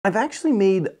I've actually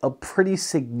made a pretty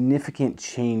significant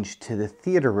change to the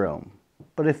theater room,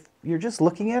 but if you're just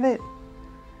looking at it,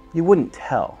 you wouldn't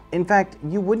tell. In fact,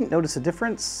 you wouldn't notice a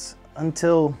difference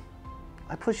until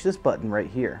I push this button right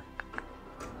here.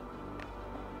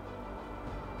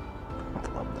 I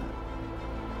love that.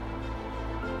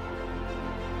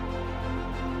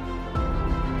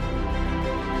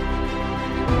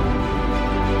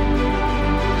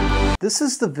 This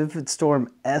is the VIvidstorm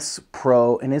S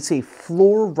Pro, and it's a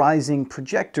floor-rising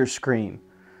projector screen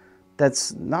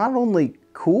that's not only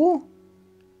cool,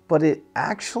 but it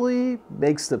actually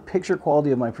makes the picture quality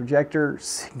of my projector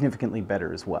significantly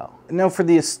better as well. Now for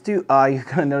the astute eye, you're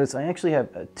gonna notice I actually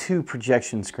have two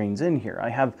projection screens in here. I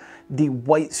have the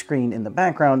white screen in the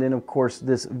background, and of course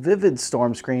this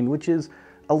VIvidstorm screen, which is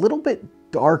a little bit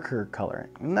darker color.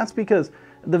 And that's because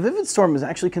the VIvidstorm is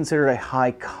actually considered a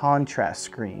high contrast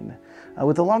screen.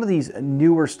 With a lot of these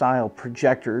newer style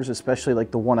projectors, especially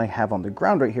like the one I have on the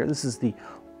ground right here, this is the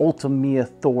Ultimia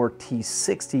Thor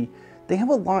T60, they have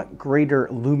a lot greater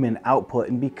lumen output,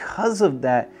 and because of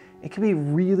that, it can be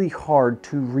really hard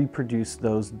to reproduce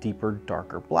those deeper,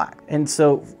 darker black. And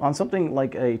so on something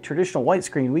like a traditional white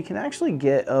screen, we can actually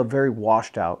get a very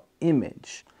washed out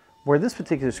image, where this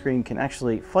particular screen can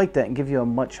actually fight that and give you a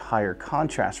much higher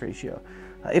contrast ratio.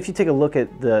 If you take a look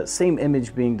at the same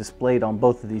image being displayed on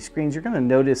both of these screens, you're going to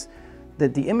notice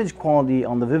that the image quality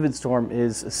on the VIvidstorm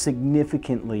is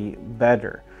significantly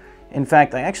better. In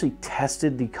fact, I actually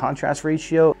tested the contrast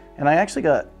ratio, and I actually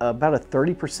got about a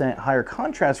 30% higher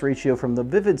contrast ratio from the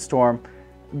VIvidstorm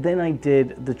than I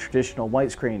did the traditional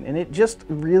white screen. And it just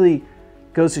really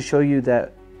goes to show you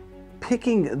that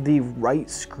picking the right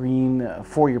screen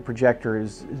for your projector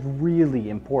is really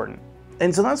important.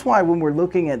 And so that's why when we're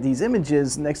looking at these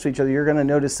images next to each other, you're going to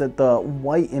notice that the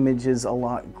white image is a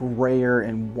lot grayer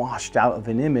and washed out of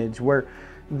an image, where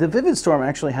the VIvidstorm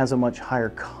actually has a much higher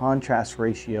contrast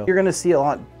ratio. You're going to see a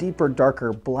lot deeper,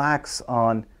 darker blacks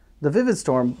on the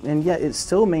VIvidstorm, and yet it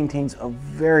still maintains a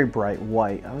very bright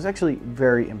white. I was actually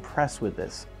very impressed with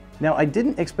this. Now, I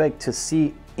didn't expect to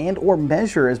see and or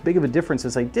measure as big of a difference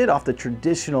as I did off the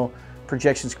traditional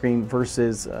projection screen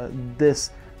versus this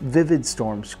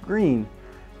VIvidstorm screen,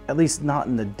 at least not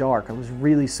in the dark. I was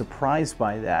really surprised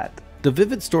by that. The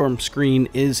VIvidstorm screen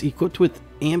is equipped with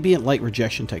ambient light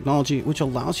rejection technology, which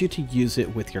allows you to use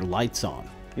it with your lights on.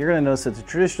 You're going to notice that the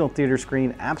traditional theater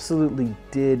screen absolutely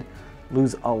did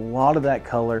lose a lot of that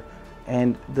color,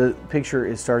 and the picture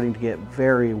is starting to get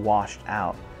very washed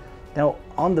out. Now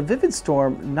on the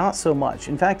VIvidstorm, not so much.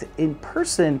 In fact, in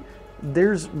person,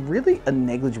 there's really a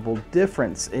negligible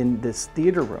difference in this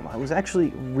theater room. I was actually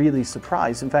really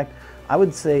surprised. In fact, I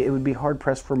would say it would be hard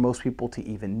pressed for most people to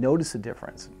even notice a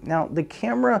difference. Now, the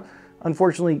camera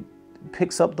unfortunately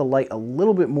picks up the light a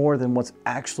little bit more than what's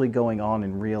actually going on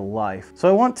in real life. So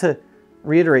I want to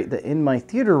reiterate that in my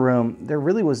theater room, there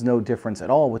really was no difference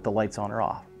at all with the lights on or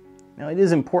off. Now, it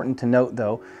is important to note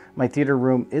though, my theater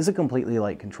room is a completely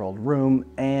light controlled room,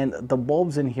 and the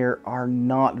bulbs in here are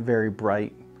not very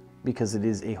bright because it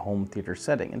is a home theater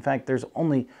setting. In fact, there's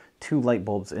only 2 light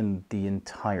bulbs in the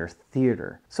entire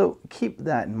theater. So keep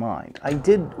that in mind. I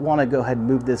did want to go ahead and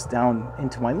move this down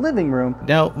into my living room.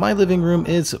 Now, my living room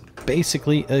is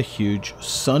basically a huge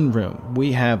sunroom.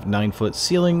 We have 9-foot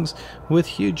ceilings with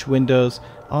huge windows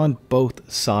on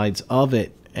both sides of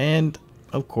it. And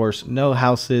of course, no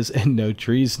houses and no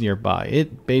trees nearby.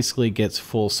 It basically gets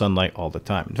full sunlight all the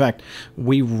time. In fact,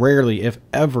 we rarely, if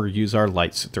ever, use our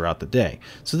lights throughout the day.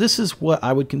 So this is what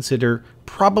I would consider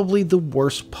probably the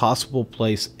worst possible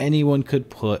place anyone could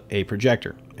put a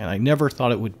projector. And I never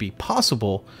thought it would be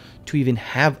possible to even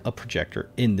have a projector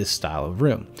in this style of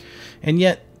room. And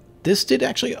yet, this did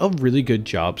actually a really good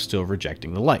job still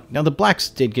rejecting the light. Now, the blacks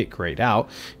did get grayed out,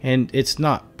 and it's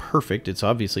not perfect. It's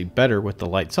obviously better with the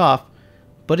lights off,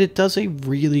 but it does a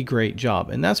really great job,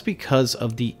 and that's because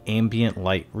of the ambient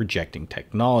light rejecting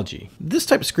technology. This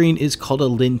type of screen is called a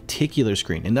lenticular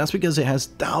screen, and that's because it has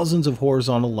thousands of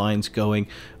horizontal lines going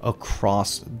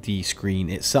across the screen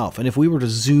itself. And if we were to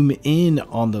zoom in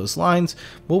on those lines,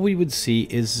 what we would see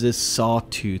is this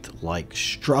sawtooth-like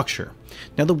structure.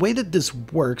 Now, the way that this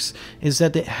works is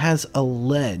that it has a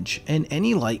ledge, and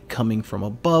any light coming from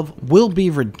above will be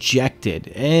rejected,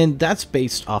 and that's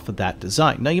based off of that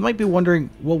design. Now, you might be wondering,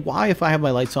 well, why, if I have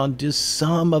my lights on, does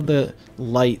some of the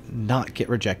light not get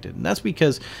rejected? And that's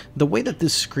because the way that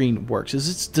this screen works is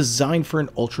it's designed for an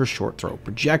ultra short throw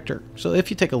projector. So if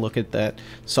you take a look at that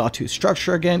sawtooth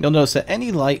structure again, you'll notice that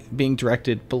any light being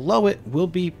directed below it will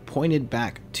be pointed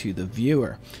back to the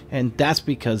viewer, and that's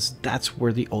because that's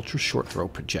where the ultra short throw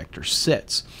projector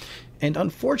sits. And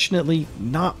unfortunately,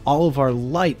 not all of our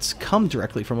lights come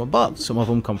directly from above. Some of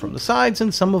them come from the sides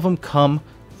and some of them come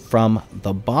from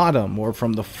the bottom or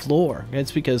from the floor.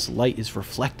 It's because light is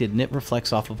reflected and it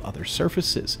reflects off of other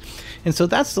surfaces. And so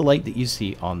that's the light that you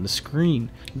see on the screen.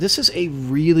 This is a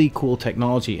really cool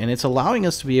technology, and it's allowing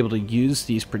us to be able to use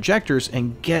these projectors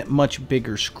and get much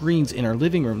bigger screens in our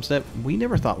living rooms that we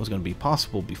never thought was going to be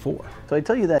possible before. So I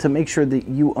tell you that to make sure that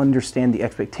you understand the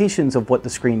expectations of what the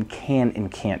screen can and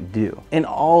can't do. In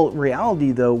all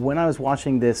reality though, when I was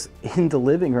watching this in the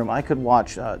living room, I could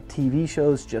watch TV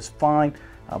shows just fine.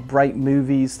 Bright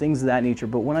movies, things of that nature.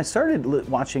 But when I started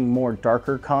watching more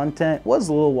darker content, it was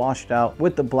a little washed out,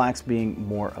 with the blacks being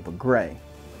more of a gray.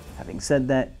 Having said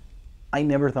that, I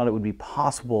never thought it would be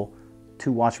possible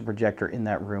to watch a projector in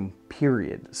that room,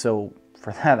 period. So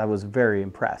for that, I was very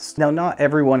impressed. Now, not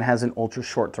everyone has an ultra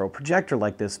short throw projector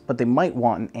like this, but they might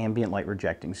want an ambient light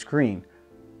rejecting screen.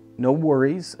 No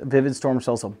worries, VIvidstorm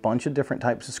sells a bunch of different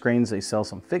types of screens. They sell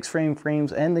some fixed frame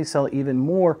frames, and they sell even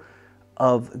more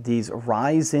of these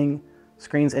rising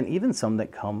screens, and even some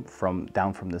that come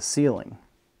down from the ceiling.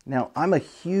 Now, I'm a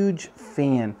huge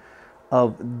fan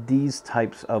of these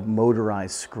types of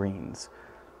motorized screens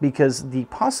because the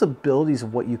possibilities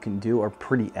of what you can do are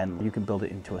pretty endless. You can build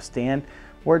it into a stand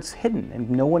where it's hidden and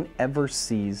no one ever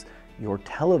sees your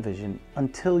television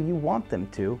until you want them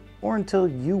to, or until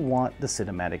you want the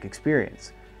cinematic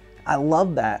experience. I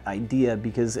love that idea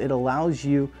because it allows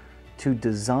you to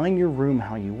design your room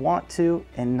how you want to,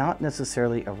 and not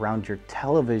necessarily around your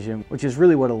television, which is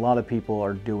really what a lot of people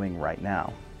are doing right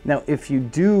now. Now, if you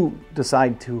do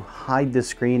decide to hide the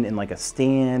screen in like a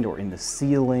stand or in the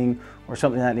ceiling or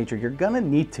something of that nature, you're gonna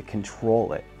need to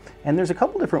control it. And there's a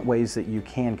couple different ways that you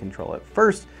can control it.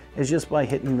 First is just by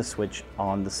hitting the switch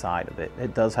on the side of it.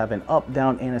 It does have an up,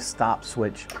 down, and a stop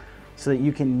switch, so that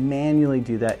you can manually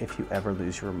do that if you ever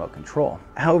lose your remote control.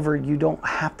 However, you don't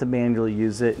have to manually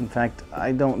use it. In fact,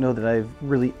 I don't know that I've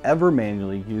really ever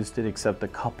manually used it except a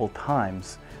couple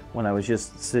times when I was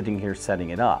just sitting here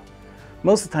setting it up.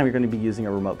 Most of the time you're going to be using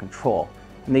a remote control.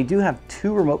 And they do have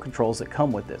two remote controls that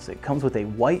come with this. It comes with a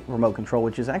white remote control,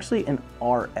 which is actually an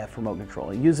RF remote control.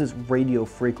 It uses radio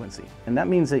frequency. And that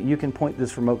means that you can point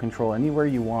this remote control anywhere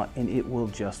you want and it will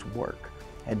just work.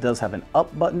 It does have an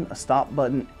up button, a stop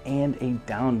button, and a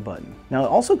down button. Now, it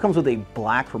also comes with a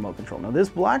black remote control. Now, this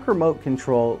black remote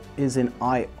control is an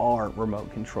IR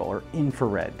remote control, or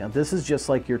infrared. Now, this is just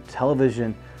like your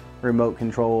television remote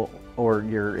control or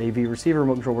your AV receiver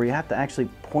remote control, where you have to actually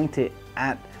point it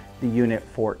at the unit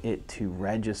for it to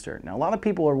register. Now, a lot of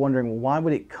people are wondering, well, why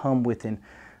would it come with an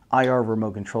IR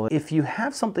remote control? If you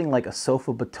have something like a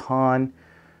sofa baton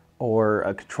or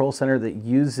a control center that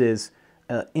uses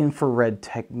infrared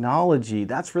technology,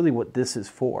 that's really what this is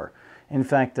for. In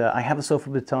fact, I have a sofa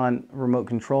baton remote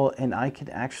control, and I could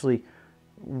actually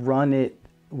run it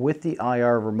with the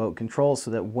IR remote control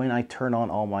so that when I turn on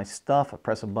all my stuff, I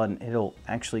press a button, it'll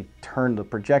actually turn the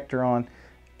projector on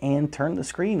and turn the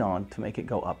screen on to make it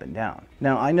go up and down.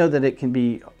 Now, I know that it can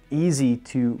be easy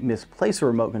to misplace a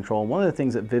remote control. One of the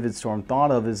things that VIvidstorm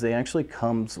thought of is they actually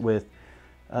comes with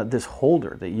this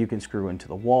holder that you can screw into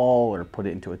the wall or put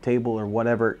it into a table or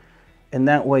whatever, and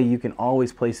that way you can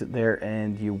always place it there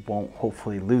and you won't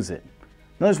hopefully lose it.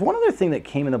 Now, there's one other thing that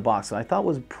came in the box that I thought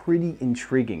was pretty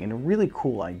intriguing and a really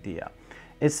cool idea.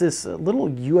 It's this little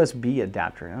USB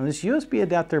adapter. Now, this USB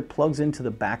adapter plugs into the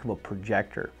back of a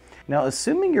projector. Now,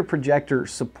 assuming your projector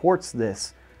supports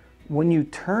this, when you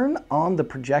turn on the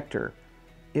projector,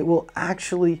 it will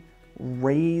actually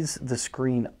raise the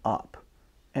screen up.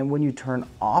 And when you turn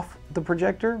off the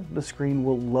projector, the screen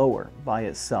will lower by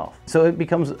itself. So it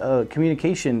becomes a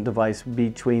communication device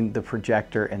between the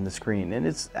projector and the screen. And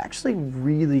it's actually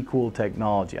really cool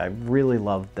technology. I really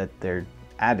love that they're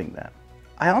adding that.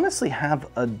 I honestly have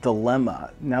a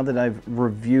dilemma now that I've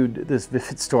reviewed this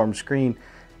VIvidstorm screen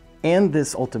and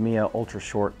this Ultimia ultra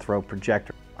short throw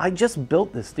projector. I just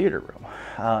built this theater room.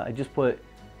 I just put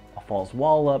a false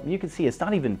wall up. You can see it's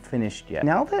not even finished yet.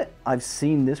 Now that I've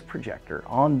seen this projector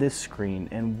on this screen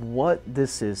and what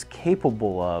this is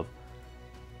capable of,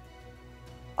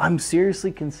 I'm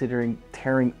seriously considering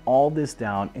tearing all this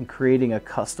down and creating a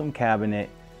custom cabinet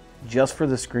just for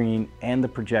the screen and the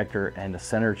projector and the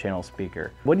center channel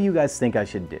speaker. What do you guys think I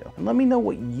should do? And let me know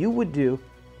what you would do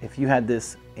if you had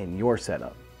this in your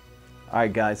setup. All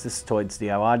right, guys, this is Toyd's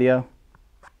DIY Audio.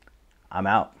 I'm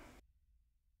out.